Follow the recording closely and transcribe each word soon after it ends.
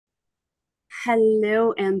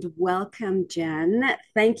Hello and welcome, Jen.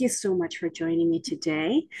 Thank you so much for joining me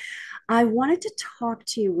today. I wanted to talk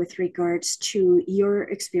to you with regards to your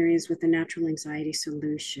experience with the natural anxiety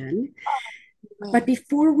solution. But Man.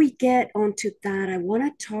 before we get onto that, I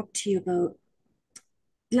want to talk to you about,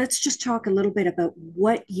 let's just talk a little bit about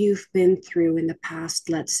what you've been through in the past,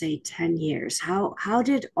 let's say 10 years. How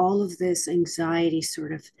did all of this anxiety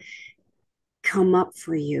sort of come up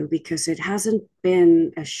for you? Because it hasn't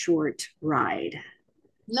been a short ride.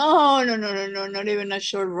 No, no, no, no, no, not even a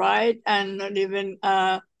short ride and not even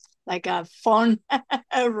like a fun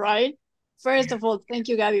ride. First of all, thank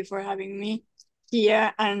you, Gabby, for having me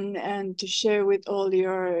here and to share with all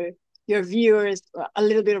your viewers a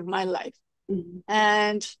little bit of my life. Mhm.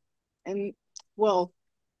 And and well,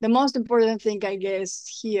 the most important thing I guess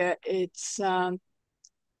here it's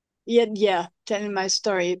yeah, telling my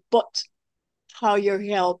story, but how your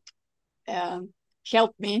help um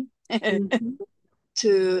helped me Mhm.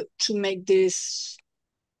 to make this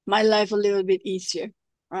my life a little bit easier,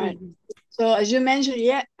 right? Mhm. So as you mentioned,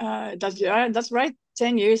 yeah, that's right.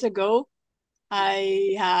 10 years ago,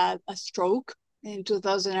 I had a stroke in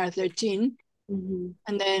 2013, Mhm.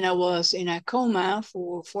 and then I was in a coma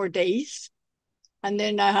for 4 days, and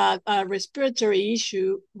then I had a respiratory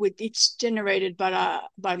issue, with it's generated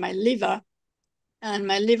by my liver, and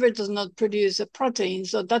my liver does not produce a protein,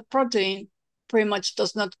 so that protein pretty much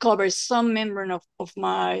does not cover some membrane of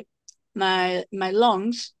my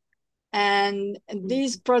lungs, and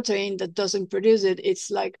this Mhm. protein that doesn't produce it,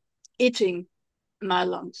 it's like eating my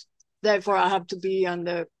lungs. Therefore I have to be on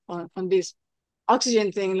this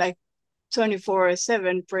oxygen thing like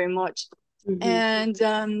 24/7 pretty much. Mhm.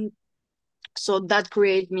 And so that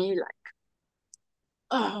created me like,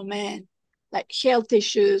 oh man, like health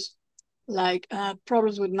issues, like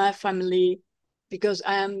problems with my family, because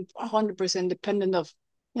I am 100% dependent of,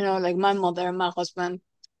 like my mother and my husband,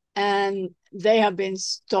 and they have been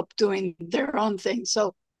stopped doing their own thing.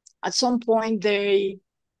 So at some point they,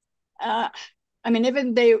 uh, I mean,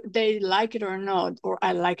 even they like it or not, or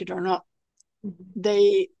I like it or not, Mhm.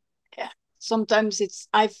 they sometimes it's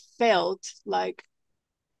I felt like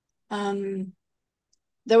um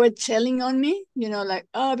they were telling on me, like,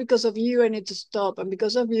 oh, because of you I need to stop, and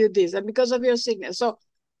because of you this, and because of your sickness. So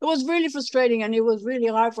it was really frustrating, and it was really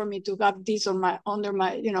hard for me to have this on my under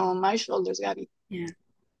my on my shoulders, Gabby. Yeah.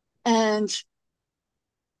 And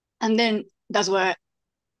then that's why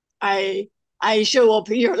I I show up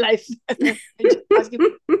in your life and just ask you.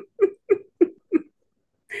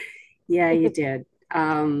 Yeah, you did.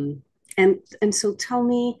 And so tell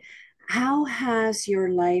me, how has your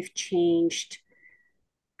life changed?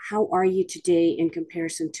 How are you today in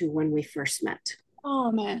comparison to when we first met?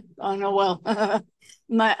 Oh man, oh no, well,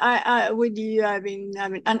 I with you, and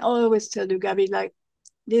I always tell you, Gabby, like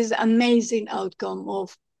this amazing outcome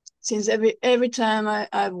of, since every time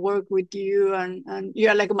I've worked with you, and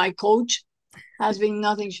you're like my coach, has been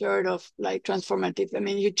nothing short of like transformative. I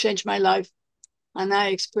mean, you changed my life, and I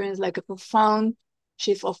experienced like a profound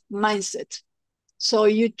shift of mindset. So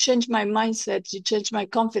you changed my mindset, you changed my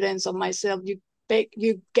confidence of myself. You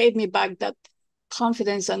gave me back that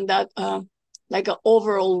confidence and that like an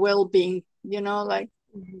overall well-being. Like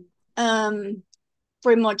Mhm. um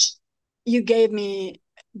pretty much you gave me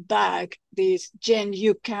back this, Jen,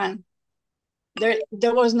 you can.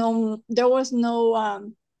 There was no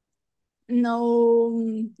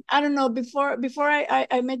I don't know, before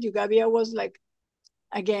I met you, Gabby, I was like,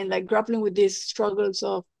 again, like grappling with these struggles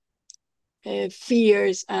of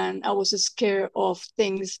fears, and I was scared of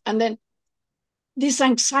things, and then this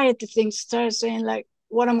anxiety thing started saying like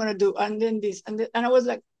what I'm gonna do, and then this and I was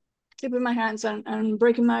like clipping my hands and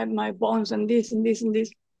breaking my bones, and this and this and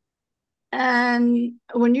this. And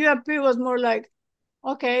when you appear, it was more like,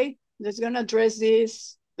 okay, let's gonna address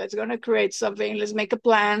this, let's gonna create something, let's make a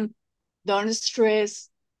plan, don't stress,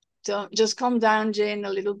 don't, just calm down, Jane, a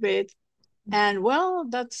little bit. And well,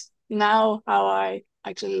 that's now how I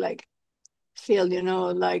actually like feel,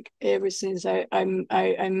 like ever since I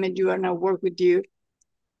met you and I work with you,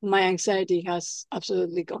 my anxiety has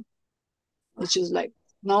absolutely gone. It's just like,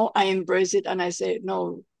 no, I embrace it, and I say,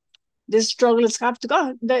 no, these struggles have to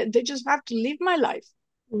go. They just have to live my life.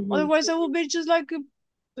 Mhm. Otherwise, I will be just like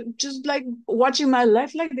watching my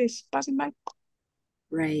life like this passing by.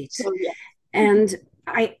 Right. So yeah. And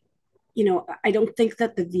I don't think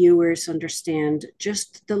that the viewers understand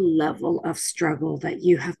just the level of struggle that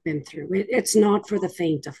you have been through. It's not for the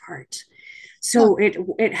faint of heart. No. So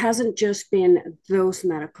it hasn't just been those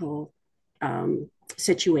medical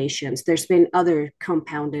situations. There's been other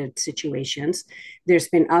compounded situations. There's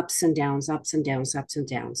been ups and downs, ups and downs, ups and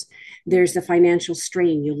downs. There's the financial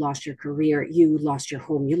strain. You lost your career, you lost your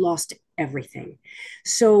home, you lost everything.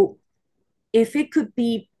 So if it could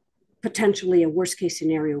be potentially a worst case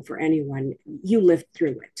scenario for anyone, you lived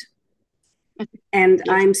through it. And Yes.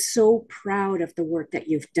 I'm so proud of the work that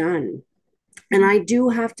you've done. And I do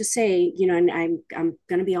have to say, you know, and I'm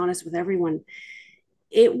going to be honest with everyone,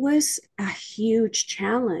 it was a huge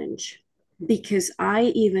challenge because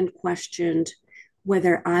I even questioned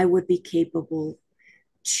whether I would be capable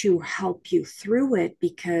to help you through it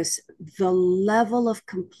because the level of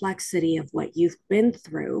complexity of what you've been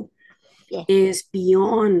through Yeah. is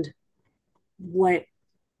beyond what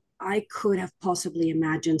I could have possibly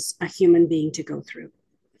imagined a human being to go through.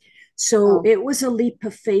 So Oh, it was a leap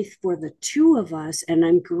of faith for the two of us. And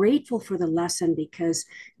I'm grateful for the lesson because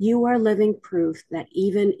you are living proof that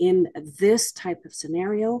even in this type of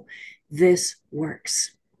scenario, this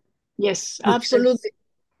works. yes, Because absolutely.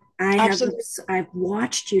 Absolutely. I've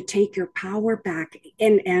watched you take your power back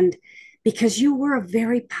and because you were a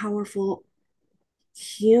very powerful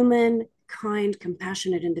human, kind,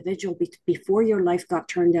 compassionate individual before your life got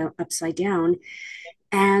turned upside down.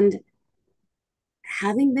 And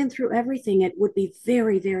having been through everything, it would be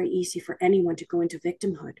very, very easy for anyone to go into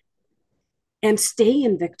victimhood and stay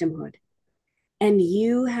in victimhood. And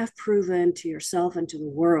you have proven to yourself and to the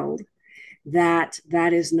world that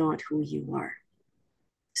that is not who you are.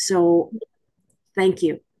 So thank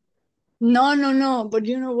you. No, no, no. But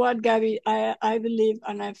you know what, Gabby? I believe,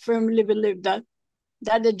 and I firmly believe that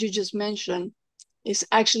that you just mentioned is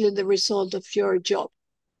actually the result of your job.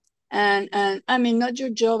 And I mean, not your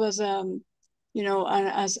job as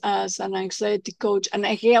as an anxiety coach, and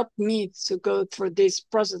it helped me to go through this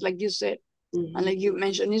process, like you said, and Mm-hmm. like you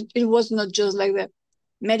mentioned, it was not just like the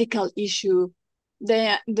medical issue,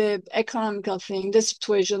 the economical thing, the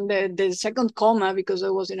situation, the second coma, because I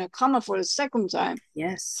was in a coma for a second time for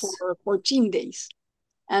Yes. 14 days.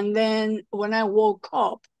 And then when I woke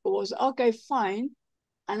up, it was okay, fine.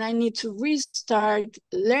 And I need to restart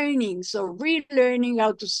learning. So relearning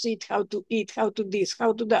how to sit, how to eat, how to this,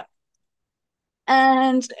 how to that.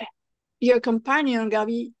 And your companion,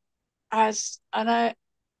 Gabby, has, and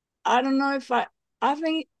I don't know if I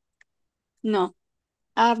think, no,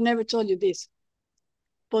 I've never told you this.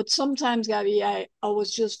 But sometimes, Gabby, I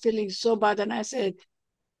was just feeling so bad. And I said,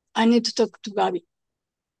 I need to talk to Gabby.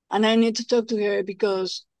 And I need to talk to her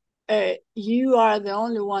because you are the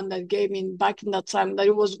only one that gave me back in that time that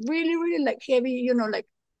it was really, really like heavy, like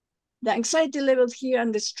the anxiety levels here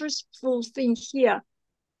and the stressful thing here.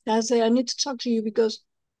 I say, I need to talk to you because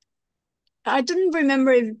I don't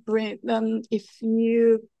remember if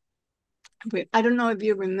you, I don't know if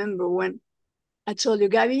you remember when I told you,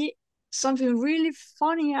 Gabby, something really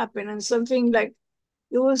funny happened and something like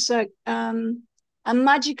it was like a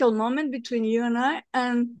magical moment between you and I,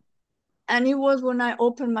 and it was when I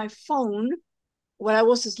opened my phone when I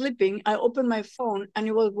was sleeping. I opened my phone and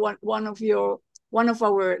it was one of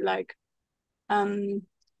our like um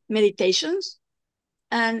meditations,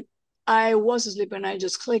 and I was asleep and I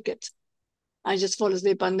just click it. I just fall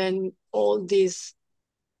asleep, and then all this,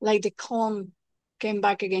 like the calm, came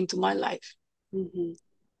back again to my life, Mm-hmm.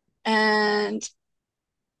 and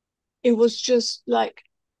it was just like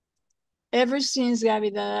ever since,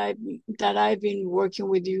 Gabby, that I've been working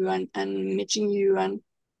with you and meeting you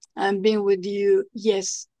and being with you.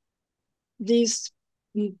 Yes, this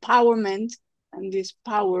empowerment and this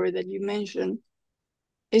power that you mentioned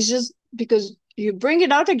is just because you bring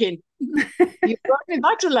it out again. You brought me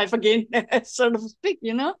back to life again, so to speak.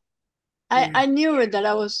 I Yeah. I knew it that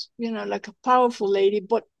I was, like a powerful lady,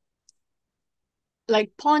 but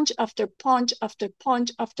like punch after punch after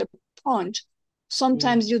punch after punch, Yeah.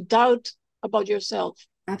 sometimes you doubt about yourself.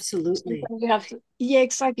 Absolutely. Sometimes you have to, yeah,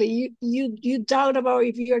 exactly. You doubt about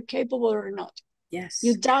if you're capable or not.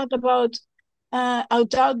 You Yes. doubt about I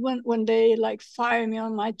doubt when they like fire me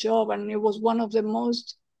on my job, and it was one of the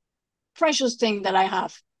most precious thing that I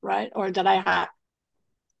have, right? Or that I had.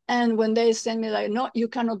 And when they send me like, no, you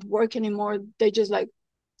cannot work anymore, they just like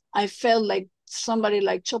I felt like somebody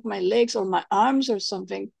like chopped my legs or my arms or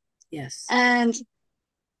something. Yes. And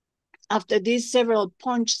after these several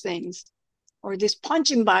punch things or this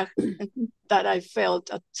punching bag that I felt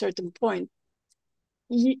at a certain point,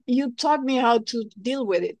 you taught me how to deal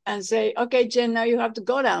with it and say, okay, Jen, now you have to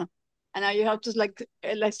go down. And now you have to like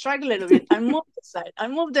strike a little bit and move the side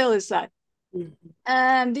and move the other side. Mm-hmm.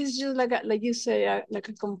 And this is just like you say, like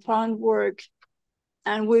a compound work.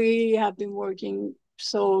 And we have been working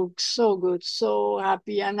so good, so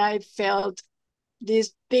happy. And I felt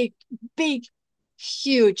this big, big,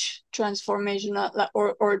 huge transformation,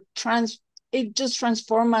 or it just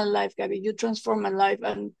transformed my life, Gabby. You transform my life,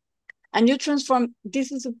 and you transform.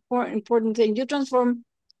 This is important thing. You transform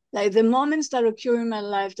like the moments that occur in my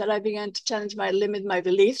life that I began to challenge my limit, my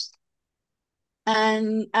beliefs,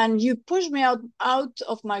 and you push me out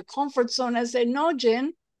of my comfort zone and say, no,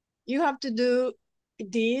 Jen, you have to do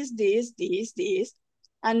this,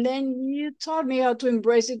 and then you taught me how to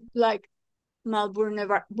embrace it, like my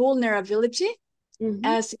vulnerability Mm-hmm.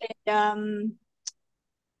 as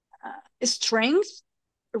a strength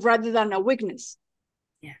rather than a weakness.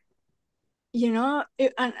 Yeah.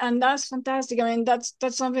 And that's fantastic. I mean, that's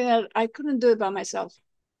something that I couldn't do it by myself.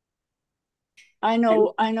 I And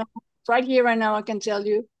know, right here, right now, I can tell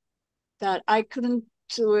you that I couldn't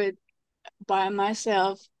do it by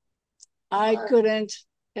myself. I couldn't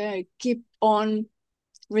keep on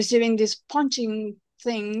receiving these punching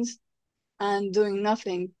things and doing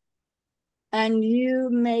nothing. And you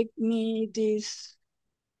make me this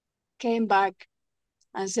came back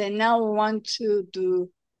and said, now I want to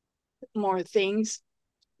do more things.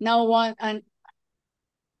 Now I want, and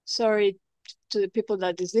sorry to the people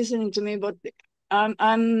that is listening to me, but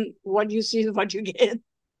I'm what you see is what you get.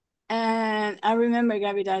 And I remember,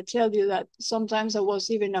 Gabby, that I tell you that sometimes I was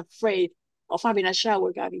even afraid of having a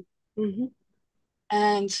shower, Gabby. mm-hmm.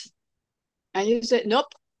 And you said,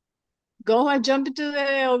 nope, go and jump into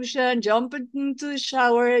the ocean, jump into the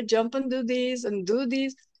shower, jump and do this and do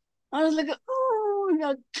this. I was like, oh,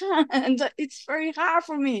 I can't. It's very hard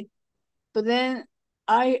for me. But then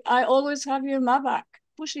I always have you in my back,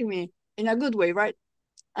 pushing me in a good way, right?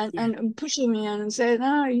 Yeah. And pushing me and saying,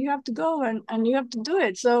 no, you have to go and you have to do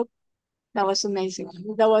it. So that was amazing.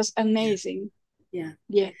 That was Yeah. amazing. Yeah.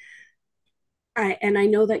 Yeah. I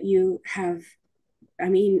know that you have, I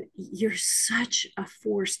mean, you're such a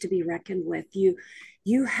force to be reckoned with.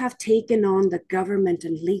 You have taken on the government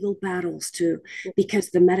and legal battles too, because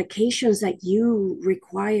the medications that you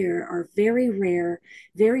require are very rare,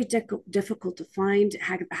 very difficult to find,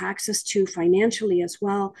 have access to financially as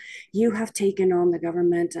well. You have taken on the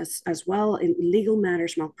government as well in legal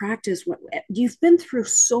matters, malpractice. You've been through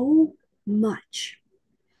so much,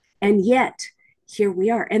 and yet here we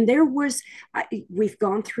are. And there was we've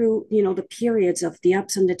gone through, the periods of the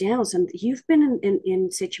ups and the downs, and you've been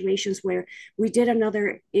in situations where we did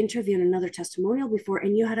another interview and another testimonial before,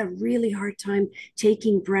 and you had a really hard time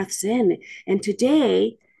taking breaths in. And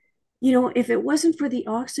today, if it wasn't for the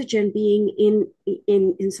oxygen being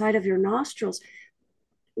in inside of your nostrils,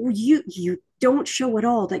 you don't show at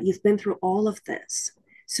all that you've been through all of this.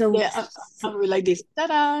 So Yeah. I was like this.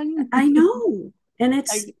 Ta-da! I know. And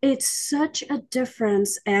it's Like, it's such a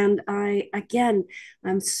difference. And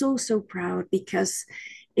I'm so proud, because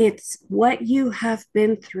it's what you have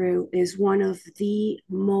been through is one of the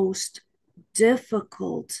most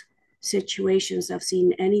difficult situations I've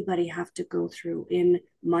seen anybody have to go through in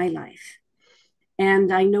my life.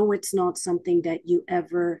 And I know it's not something that you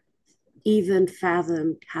ever even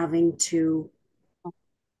fathomed having to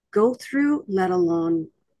go through, let alone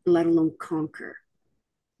conquer.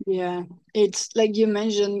 yeah. It's like you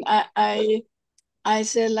mentioned, I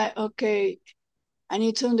said, like, okay, I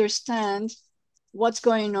need to understand what's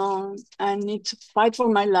going on. I need to fight for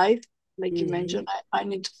my life. Like you Mm-hmm. mentioned, I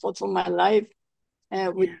need to fight for my life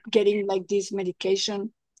with Yeah. getting like this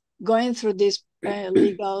medication, going through this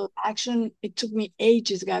legal action. It took me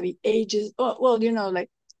ages, Gabby, ages. Oh, well, like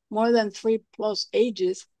more than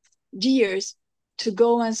 3+ years to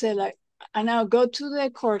go and say, like, and I'll go to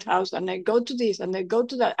the courthouse and I go to this and I go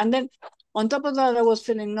to that. And then on top of that, I was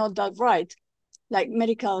feeling not that right, like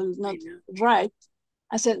medical I not know. right.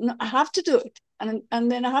 I said, no, I have to do it.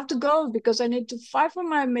 And then I have to go because I need to fight for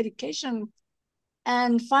my medication.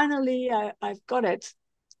 And finally, I've got it.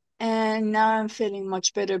 And now I'm feeling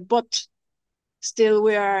much better. But still,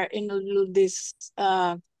 we are in a little this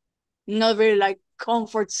not very like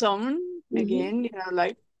comfort zone Mm-hmm. again,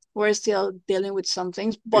 like we're still dealing with some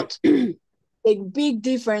things. But the big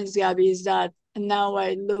difference, Gabby, is that now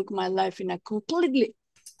I look my life in a completely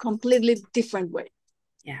different way.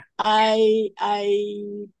 Yeah. I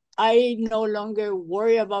I I no longer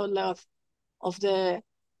worry about love of the,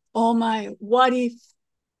 oh my, what if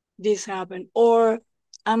this happened? Or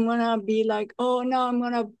I'm gonna be like, oh no, I'm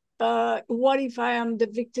gonna what if I am the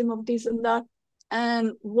victim of this and that?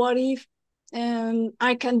 And what if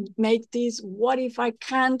I can make this? What if I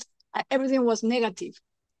can't? Everything was negative.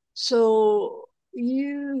 So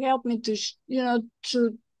you helped me to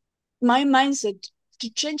to my mindset, to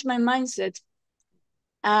change my mindset,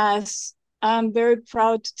 as I'm very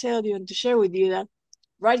proud to tell you and to share with you that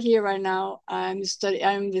right here, right now, I'm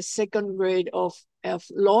the second grade of of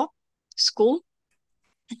law school.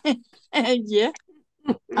 Yeah,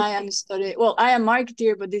 I am studying. Well, I am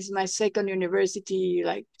marketeer, but this is my second university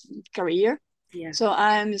like career. Yeah. So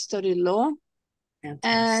I am studying law, and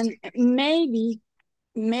Fantastic. maybe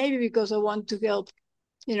because I want to help,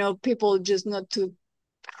 people just not to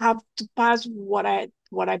have to pass what I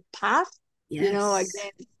passed, Yes.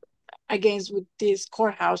 against with this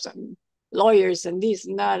courthouse and lawyers and this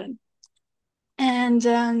and that,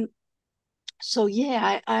 and so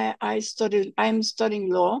yeah, I'm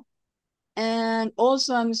studying law, and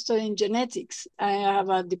also I'm studying genetics. I have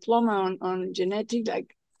a diploma on genetic,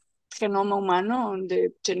 like genoma humano, on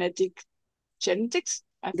the genetics.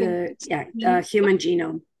 I think The it's yeah, human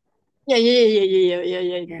genome. yeah, yeah, yeah, yeah, yeah,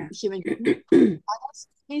 yeah, Yeah. yeah. Human. That's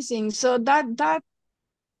amazing. So that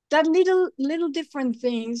little different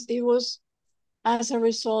things, it was as a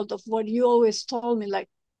result of what you always told me, like,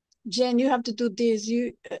 Jen, you have to do this.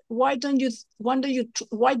 Why don't you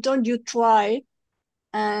try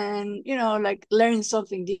and like learn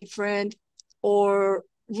something different, or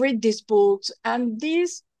read these books, and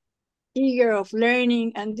this eager of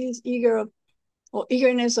learning, and this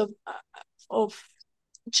eagerness of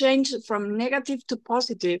change from negative to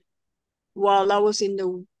positive, while I was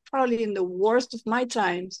probably in the worst of my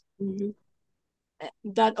times. Mhm.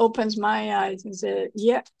 That opens my eyes and said,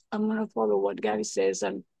 yeah, I'm gonna follow what Gabby says,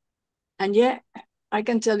 and yeah, I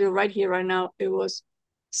can tell you right here, right now, it was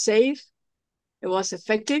safe, it was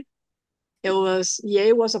effective. It was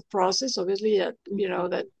a process, obviously, that Mhm.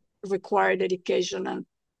 that required dedication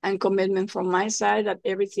and commitment from my side. That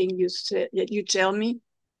everything that you tell me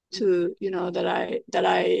to, that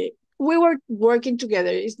I we were working together.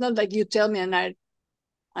 It's not like you tell me and I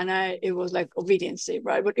it was like obedience,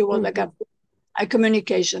 right? But it was like Mhm. a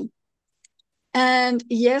communication. And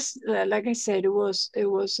yes, like I said, it was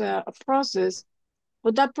a process,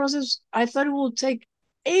 but that process, I thought it would take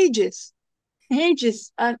ages,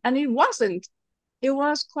 ages, and it wasn't. It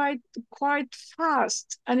was quite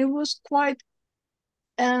fast, and it was quite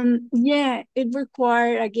yeah, it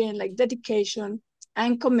required, again, like dedication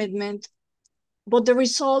and commitment, but the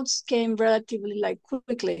results came relatively like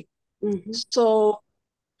quickly. Mhm. So,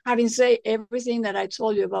 having said everything that I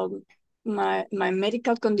told you about my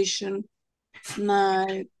medical condition,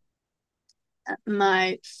 my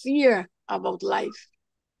my fear about life,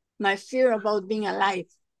 my fear about being alive,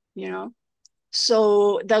 you know.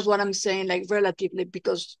 So that's what I'm saying, like relatively,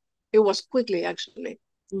 because it was quickly, actually.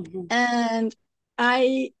 Mhm. And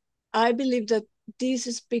I I believe that this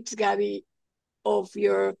speaks, Gabby, of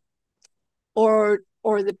your, or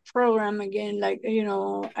the program, again, like,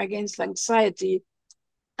 against anxiety,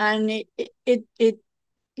 and it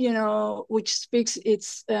which speaks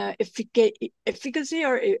its efficacy,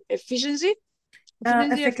 or efficiency, efficiency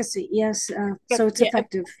of, Efficacy, yes. So it's yeah,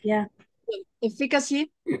 effective. Yeah.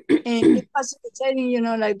 efficacy in facilitating,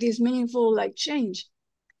 like this meaningful, like, change.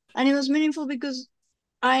 And it was meaningful because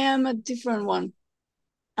I am a different one.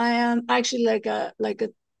 I am actually like a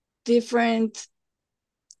different,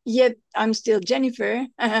 yet I'm still Jennifer.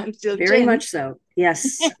 I'm still Very Jen. much so.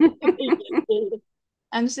 Yes.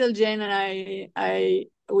 I'm still Jen, and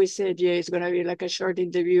we said, yeah, it's gonna be like a short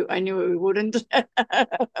interview. I knew it wouldn't,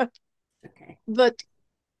 Okay. but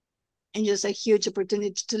and just a huge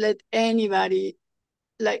opportunity to let anybody,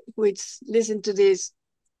 like, which listen to this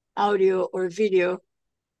audio or video.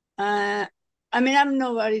 Uh, I mean, I'm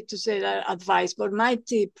nobody to say that advice, but my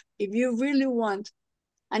tip, if you really want,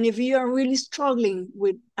 and if you are really struggling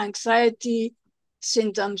with anxiety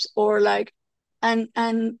symptoms, or like, and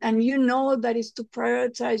that is to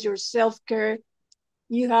prioritize your self-care,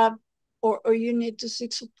 you have, or you need to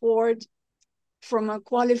seek support from a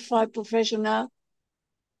qualified professional.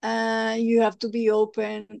 You have to be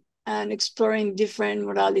open and exploring different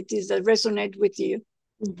modalities that resonate with you.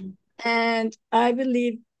 Mhm. And I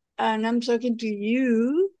believe, and I'm talking to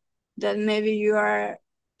you, that maybe you are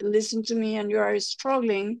listening to me and you are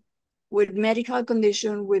struggling with medical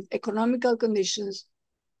condition, with economical conditions,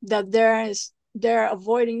 that they're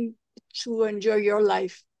avoiding to enjoy your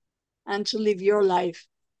life and to live your life.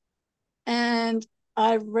 And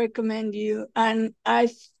I recommend you, and I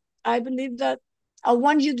believe that I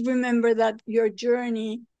want you to remember that your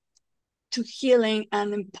journey to healing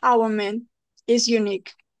and empowerment is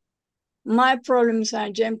unique. My problems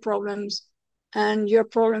are Jen problems, and your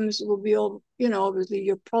problems will be all, obviously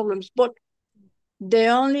your problems. But the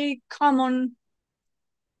only common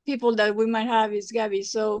people that we might have is Gabby.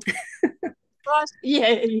 So trust,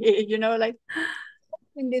 yeah, yeah, like,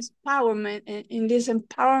 in this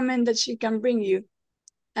empowerment that she can bring you,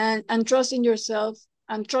 and trust in yourself,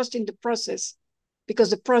 and trust in the process,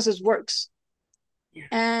 because the process works. Yeah.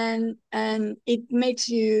 and it makes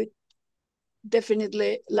you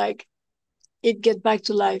definitely like it get back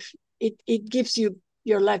to life. It gives you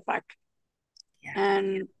your life back. Yeah.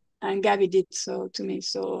 And Gabby did so to me.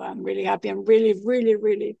 So I'm really happy. I'm really, really,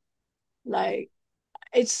 really like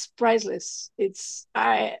it's priceless. It's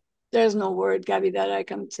I there's no word, Gabby, that I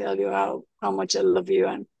can tell you how much I love you,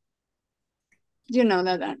 and you know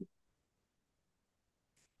that.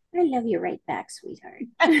 I love you right back, sweetheart.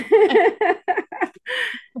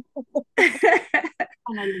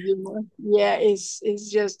 And I love you more. Yeah, it's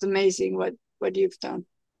just amazing what you've done.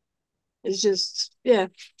 It's just yeah.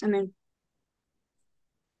 I mean,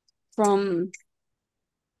 from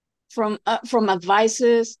from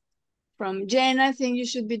advices from Jen, I think you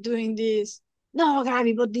should be doing this. No,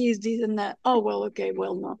 Gabby, but this, and that. Oh well, okay,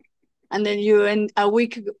 well, no. And then you and a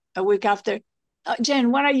week after,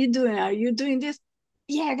 Jen, what are you doing? Are you doing this?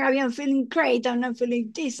 Yeah, Gabby, I'm feeling great, and I'm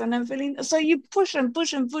feeling this, and I'm feeling. So you push and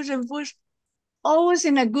push and push and push, always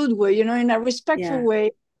in a good way, in a respectful Yeah,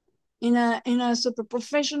 way, in a super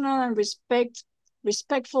professional and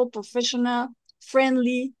respectful, professional,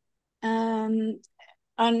 friendly, um,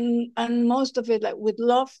 and most of it like with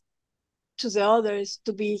love to the others,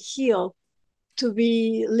 to be healed, to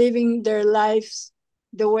be living their lives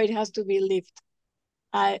the way it has to be lived.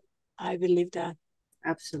 I believe that,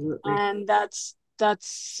 absolutely. and that's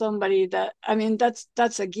somebody that I mean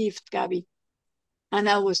that's a gift, Gabby. And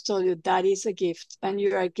I always told you that is a gift, and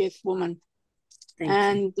you're a gift woman. Thank you.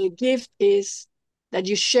 And the gift is that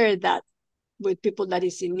you share that with people that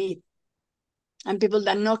is in need, and people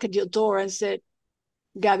that knock at your door and said,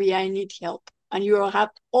 Gabby, I need help. And you have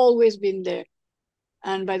always been there.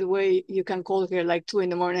 And by the way, you can call her like 2 in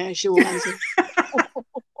the morning and she will answer.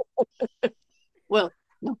 Well,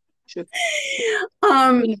 no, sure.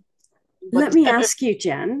 Um, You know, Let but me ask you,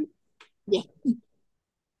 Jen, yeah.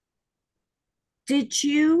 did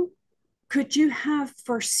you could you have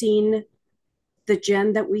foreseen the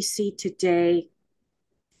Jen that we see today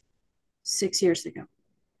 6 years ago?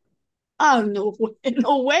 Oh, no,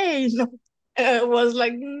 no way. No. It was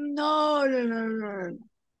like, no, no, no, no.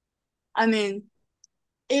 I mean,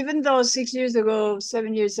 even though 6 years ago,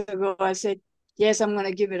 7 years ago, I said, yes, I'm going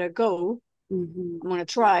to give it a go. Mm-hmm. I'm going to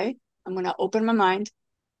try. I'm going to open my mind.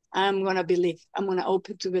 I'm going to believe. I'm going to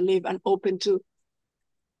open to believe and open to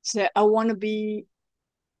say, I want to be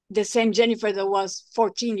the same Jennifer that was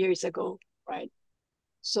 14 years ago, right?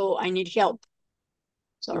 So I need help.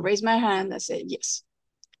 So I raised my hand. I said, yes.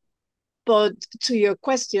 But to your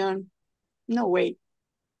question, no way.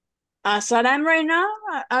 As that I'm right now,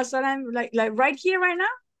 as that I'm like right here right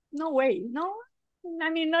now, no way. No, I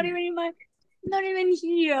mean, Yeah, not even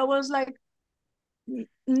here. I was like,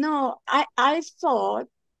 no, I thought,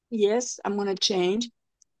 yes, I'm going to change.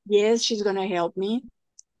 Yes, she's going to help me.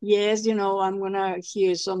 Yes, I'm going to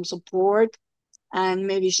hear some support, and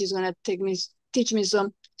maybe she's going to teach me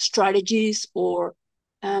some strategies or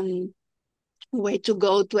um, way to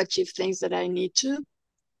go to achieve things that I need to.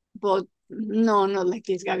 But no, not like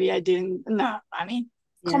this, Gabby. I didn't. No, I mean,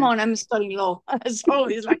 come yeah. on, I'm studying law. So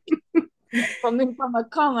it's like from a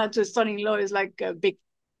comma to studying law is like a big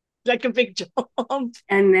jump.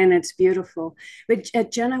 And then it's beautiful. But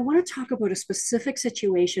Jen, I want to talk about a specific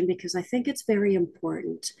situation because I think it's very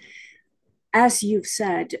important. As you've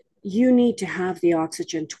said, you need to have the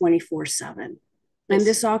oxygen 24/7. And Yes,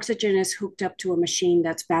 this oxygen is hooked up to a machine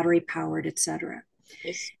that's battery powered, etc.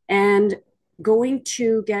 yes, And going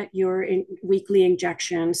to get your weekly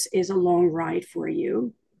injections is a long ride for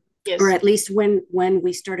you. Or yes, at least when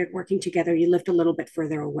we started working together, you lived a little bit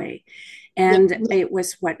further away. yep, And yep. it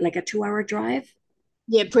was what, like a 2 hour drive?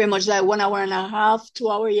 Yeah, pretty much like 1 hour and a half, 2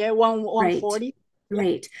 hour. Yeah, one one Right. 40. Yeah,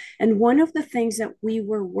 Right. And one of the things that we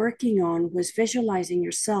were working on was visualizing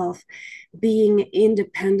yourself being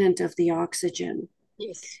independent of the oxygen.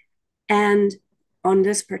 yes. And on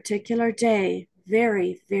this particular day,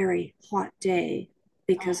 very, very hot day,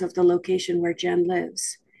 because Oh, of the location where Jen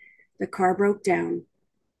lives, the car broke down,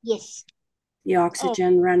 yes. the Oh,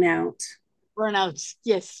 oxygen ran out, burnouts.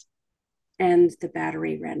 Yes, and the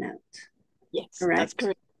battery ran out. yes. That's Correct?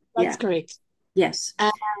 correct. That's Yeah. correct. Yes.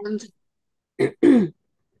 And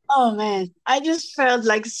oh man, I just felt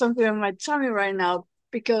like something in my tummy right now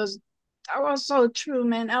because that was so true,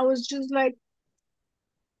 man. I was just like,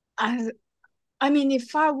 I, I mean,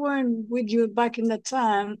 if I weren't with you back in the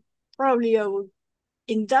time, probably I would.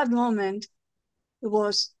 In that moment, it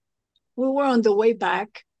was we were on the way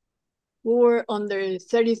back. We were under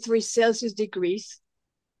 33 Celsius degrees,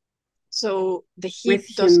 so the With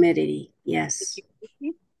heat does, humidity. Yes.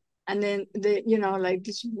 and then like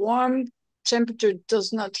this warm temperature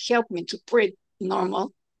does not help me to breathe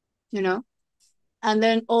normal, you know. And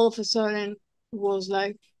then all of a sudden was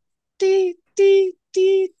like, tee, tee,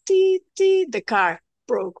 tee, tee, tee. The car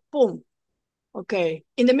broke. Boom. Okay.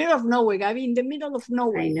 In the middle of nowhere, Gabby, in the middle of I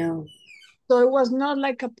nowhere. know. So it was not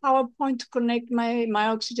like a PowerPoint to connect my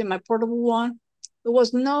oxygen, my portable one. There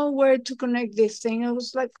was nowhere to connect this thing. I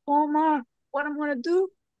was like, oh my, what I'm gonna do?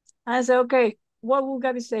 I said, okay, what will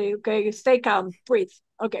Gabby say? Okay, stay calm, breathe.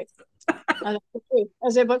 Okay. I said, okay. I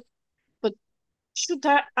said, but shoot,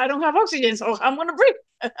 I don't have oxygen, so I'm gonna breathe.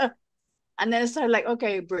 And then I started like,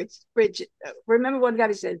 okay, breathe, breathe. Remember what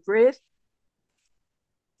Gabby said, breathe.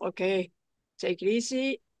 Okay, take it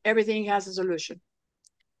easy. Everything has a solution.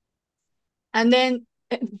 And then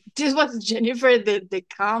this was Jennifer, the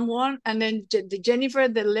calm one. And then the Jennifer,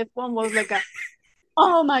 the left one was like a,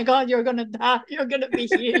 oh my God, you're gonna die. You're gonna be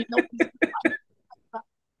here. You know,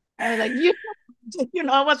 I was like,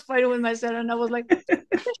 I was fighting with myself, and I was like,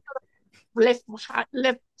 left,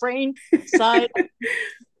 left brain side.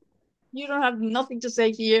 You don't have nothing to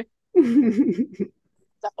say here.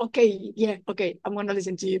 Okay, yeah, okay, I'm gonna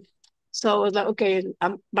listen to you. So I was like, okay,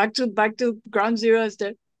 I'm back to ground zero.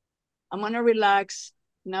 Instead, I'm gonna relax.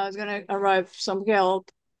 Now it's gonna arrive some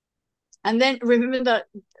help. And then remember that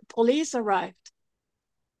police arrived.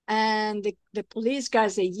 And the police guy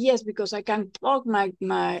said, yes, because I can plug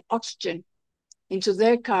my oxygen into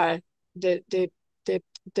their car, the the the,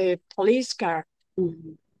 the police car.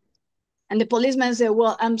 Mhm. And the policeman said,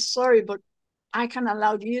 well, I'm sorry, but I can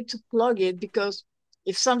allow you to plug it because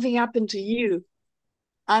if something happened to you,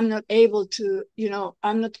 I'm not able to,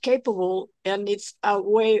 I'm not capable. And it's a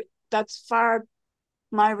way that's far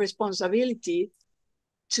my responsibility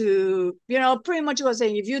to, pretty much was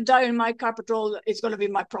saying, if you die in my car patrol, it's going to be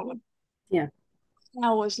my problem. Yeah. And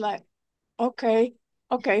I was like, okay,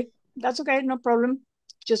 okay, that's okay, no problem.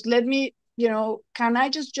 Just let me, can I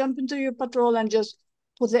just jump into your patrol and just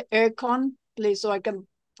put the air con, please, so I can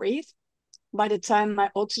breathe? By the time my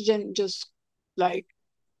oxygen just like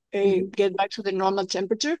Mhm. get back to the normal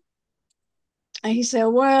temperature. And he said,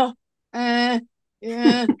 well,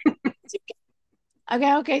 yeah,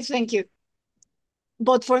 okay, okay, thank you.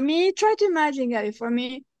 But for me, try to imagine it. For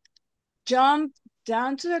me, jump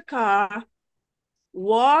down to the car,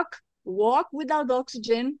 walk without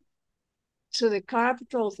oxygen to the car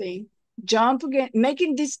patrol thing, jump again,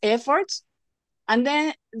 making these efforts, and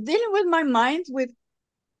then dealing with my mind with,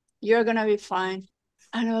 you're gonna be fine.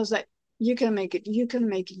 And I was like, you can make it, you can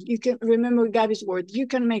make it, you can remember Gabby's word, you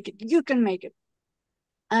can make it, you can make it.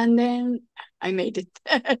 And then I made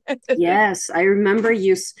it. Yes, I remember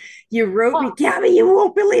you wrote Oh, me, Gabby, you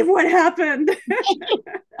won't believe what happened.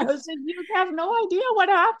 I said, you have no idea what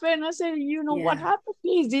happened. I said, what Yeah. happened?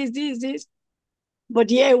 Please, this.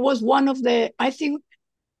 But yeah, it was one of the, I think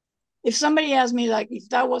if somebody asked me like if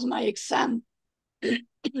that was my exam,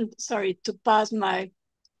 sorry, to pass my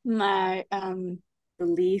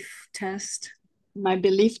Belief test. my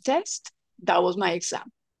belief test, that was my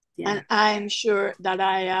exam. Yeah. And I'm sure that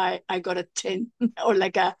I got a 10 or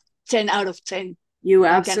like a 10 out of 10. You Like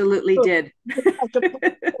an absolutely did. like a,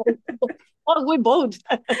 oh, we both.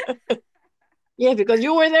 Yeah, because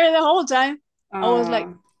you were there the whole time. I was like,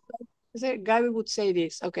 uh, I said, Gabby would say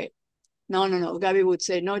this. Okay. No, no, no. Gabby would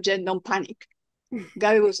say, no, Jen, don't panic.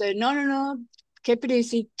 Gabby would say, no, no, no. Keep it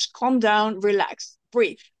easy. Calm down. Relax.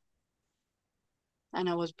 Breathe. And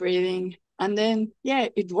I was breathing. And then, yeah,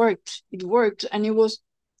 it worked. It worked. And it was,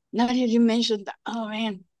 now that you mentioned that, oh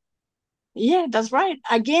man, yeah, that's right.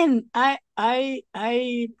 Again, I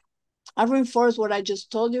reinforce what I just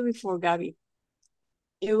told you before, Gabby.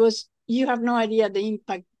 It was, you have no idea the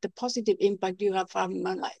impact, the positive impact you have had in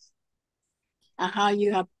my life and how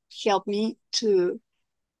you have helped me to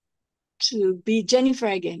be Jennifer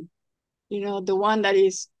again. The one that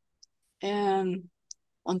is um,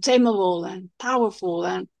 untamable and powerful,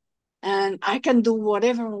 and I can do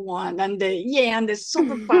whatever I want, and the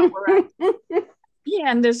superpower,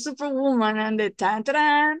 and the superwoman, and the tan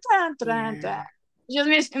tan tan tan yeah. tan. Just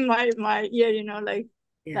missing my yeah, like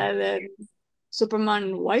Yeah. the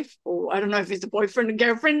Superman wife, or I don't know if it's the boyfriend or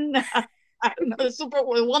girlfriend. I don't know, the super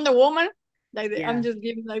Wonder Woman. I'm Yeah. just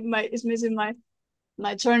giving like it's missing my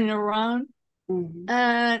turning around, Mhm.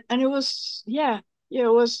 and it was yeah, it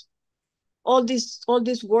was all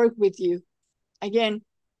this work with you again.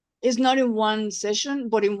 It's not in one session,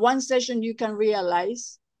 but in one session you can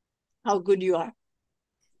realize how good you are.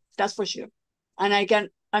 That's for sure. And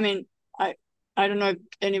I mean, I don't know if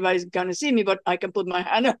anybody's gonna see me, but I can put my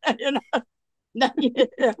hand on, yeah.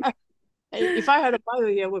 If I had a Bible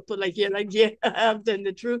here, I would put like yeah, I'm telling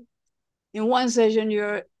the truth. In one session,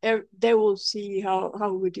 they will see how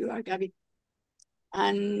good you are, Gabby.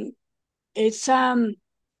 And it's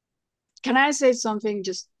Can I say something?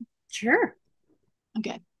 Just Sure.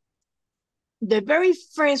 okay. The very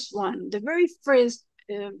first one, the very first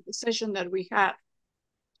session that we had,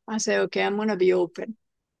 I said, okay, I'm gonna be open.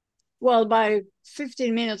 Well, by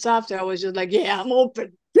 15 minutes after, I was just like, yeah, I'm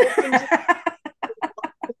open. Open is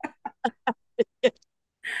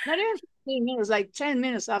not even 15 minutes, like 10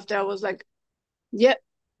 minutes after, I was like, yeah,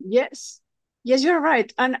 yes, yes, you're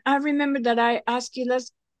right. And I remember that I asked you,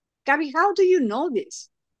 let's, Gabby, how do you know this?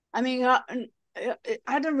 I mean, I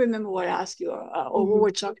don't remember what I asked you or what Mhm. we're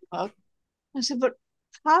talking about. I said, but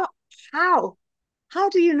how, how, how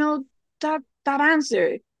do you know that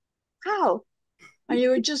answer? How? And you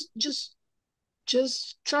were just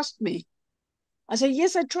trust me. I said,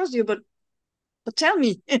 yes, I trust you, but tell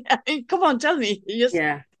me. I mean, come on, tell me. Just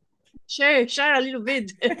Yeah. share a little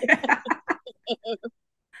bit.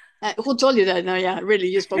 Who told you that? No, yeah, really,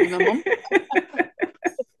 you spoke with my mom.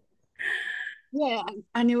 Yeah,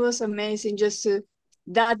 and it was amazing just to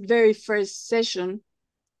that very first session.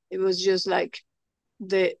 It was just like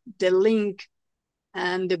the link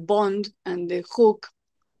and the bond and the hook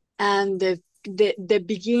and the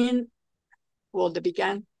begin, well, the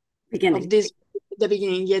began of Beginning. this, the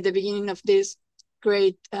beginning, yeah, the beginning of this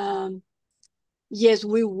great. Yes,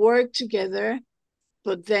 we work together,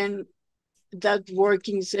 but then that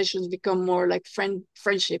working sessions become more like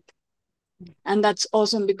friendship, and that's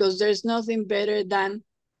awesome because there's nothing better than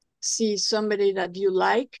see somebody that you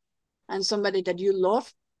like and somebody that you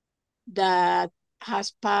love that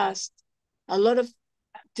has passed a lot of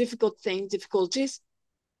difficulties,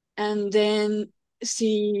 and then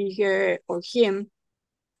see her or him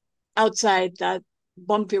outside that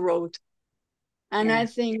bumpy road. And Yeah.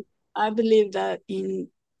 I believe that in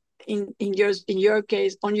your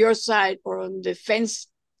case, on your side or on the fence,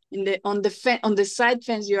 on the side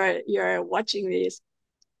fence you are watching this,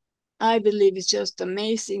 I believe it's just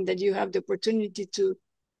amazing that you have the opportunity to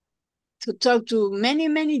talk to many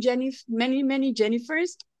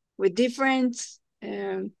Jennifers with different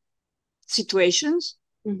um, situations,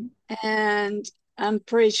 Mhm. and I'm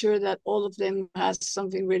pretty sure that all of them has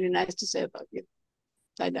something really nice to say about you.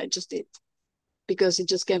 I just did because it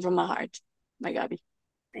just came from my heart, my Gabby.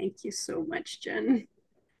 Thank you so much, Jen.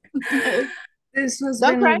 Don't This has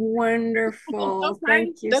cry. been wonderful.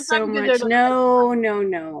 Thank you Don't cry so because you're much. gonna cry. No, no,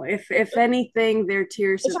 no. If anything, they're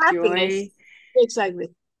tears It's of happiness. joy. Exactly.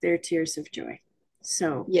 They're tears of joy.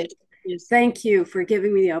 So Yes. Yes. thank you for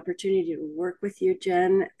giving me the opportunity to work with you,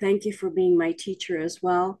 Jen. Thank you for being my teacher as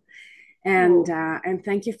well. Oh, And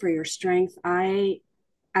thank you for your strength. I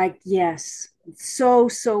yes,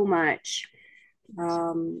 so much.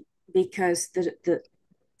 Um, because the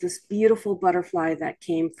this beautiful butterfly that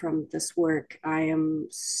came from this work, I am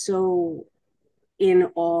so in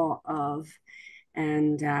awe of,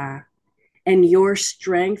 and your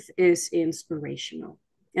strength is inspirational.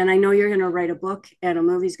 And I know you're going to write a book and a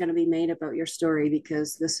movie's going to be made about your story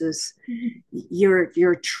because this is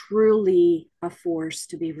you're truly a force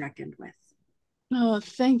to be reckoned with. oh,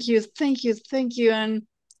 thank you. And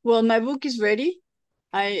well, my book is ready.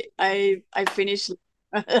 I finished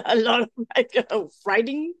a lot of like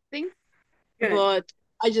writing thing, Good, but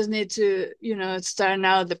I just need to, start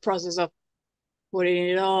now the process of putting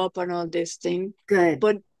it up and all this thing. good.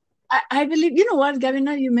 But I believe, you know what, Gavin,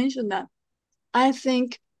 now you mentioned that. I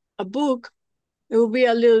think a book, it will be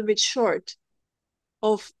a little bit short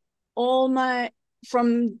of all my,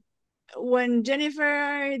 from when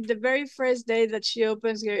Jennifer, the very first day that she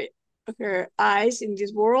opens her eyes in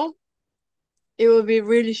this world, it will be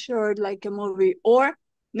really short, like a movie. Or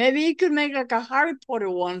maybe you could make like a Harry Potter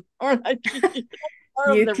one, or like Lord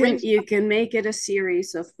of You the can Rings. you can make it a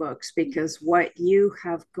series of books because what you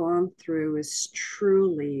have gone through is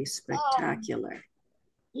truly Um, spectacular.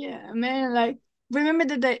 yeah, man, like remember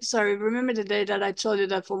the day that I told you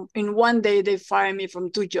that from in one day they fired me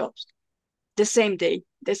from two jobs. The same day,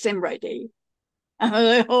 the same right day. And I'm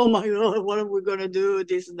like, oh my God, what are we gonna do?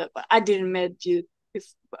 This and that. But I didn't met you if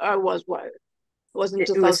I was what? It was in It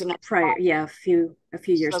was 2005. prior, yeah, a few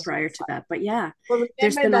years prior to that. But yeah, But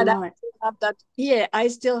there's remember been a that I lot. still have that. Yeah, I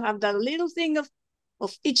still have that little thing of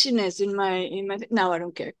itchiness in my. Now I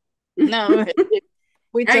don't care. Now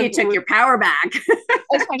we Now talk. you took your power back.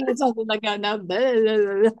 It's like something like that now.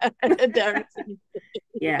 They're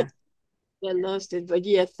Yeah, they lost it. But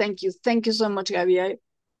yeah, thank you so much, Gabby.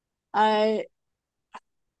 I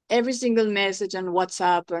every single message on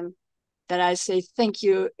WhatsApp and that I say thank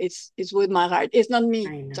you, it's with my heart. It's not me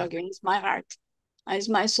I know. talking, it's my heart. And it's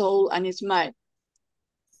my soul and it's my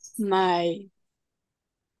my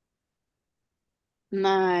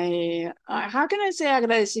how can I say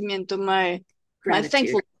agradecimiento? My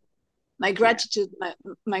thankful, Gratitude. my Yeah. gratitude,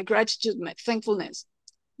 my gratitude, my thankfulness,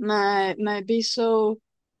 my be so,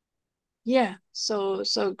 yeah, so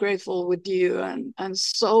grateful with you, and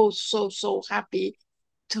so happy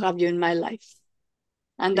to have you in my life.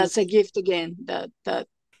 And Thank that's a gift again that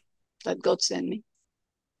God sent me,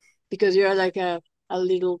 because you're like a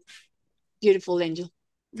little beautiful angel.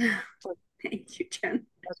 you. Thank you, Jen.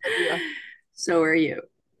 That's what you are. So are you.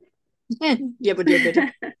 Yeah, but you're better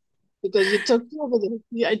because you talk over there.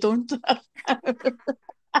 Yeah, I don't.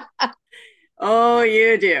 Oh,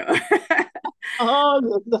 you do.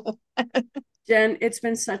 Oh, Jen, it's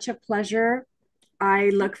been such a pleasure. I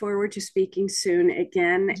look forward to speaking soon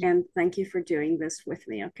again, and thank you for doing this with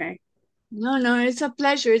me, okay? no, no, it's a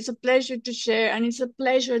pleasure. It's a pleasure to share, and it's a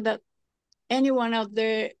pleasure that anyone out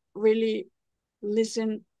there really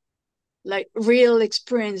listen, like real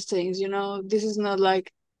experience things. This is not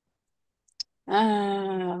like,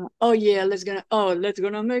 oh yeah, let's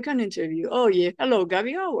gonna make an interview. Oh yeah, hello,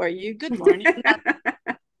 Gabby, how are you? Good morning.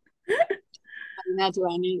 Not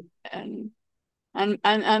running, and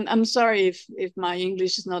I'm sorry if my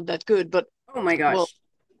English is not that good, but Oh my well,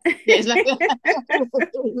 gosh. yeah, it's like,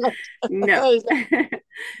 No.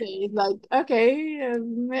 it's like okay,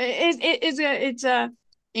 it's a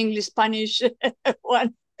English Spanish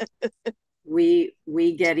one. We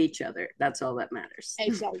get each other. That's all that matters.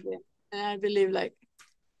 Exactly. And I believe like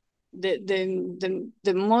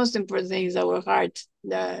the most important thing is our heart,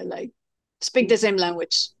 like speak the same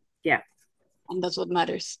language, Yeah. and that's what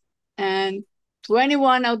matters. And to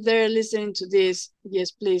anyone out there listening to this,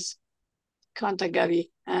 yes, please contact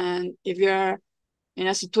Gabby. And if you're in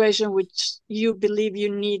a situation which you believe you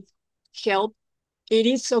need help, it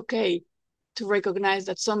is okay to recognize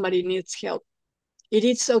that somebody needs help. It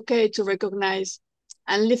is okay to recognize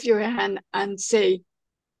and lift your hand and say,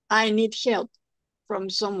 I need help from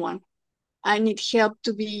someone. I need help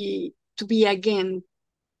to be again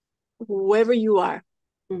whoever you are.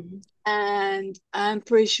 Mhm. And I'm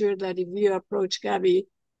pretty sure that if you approach Gabby,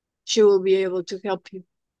 she will be able to help you.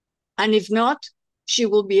 And if not, she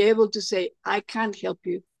will be able to say, I can't help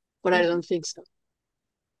you, but I Mhm. don't think so.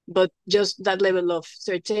 But just that level of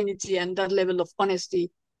certainty and that level of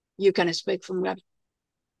honesty you can expect from Gabby.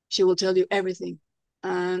 She will tell you everything.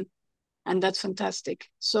 And that's fantastic.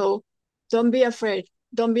 So don't be afraid.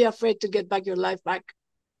 Don't be afraid to get back your life back,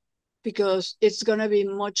 because it's gonna be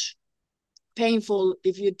much painful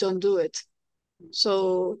if you don't do it.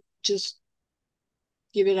 So just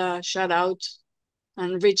give it a shout out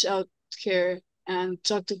and reach out to her and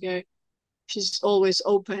talk to her. She's always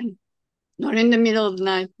open. Not in the middle of the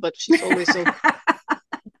night, but she's always open.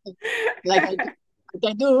 Like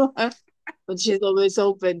I do, huh? But she's always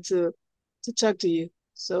open to talk to you.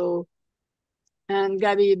 So, and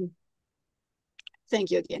Gabby,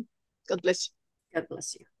 thank you again. God bless God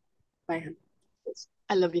bless you. Bye, hon. you.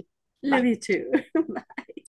 I love you. Love Bye. you too.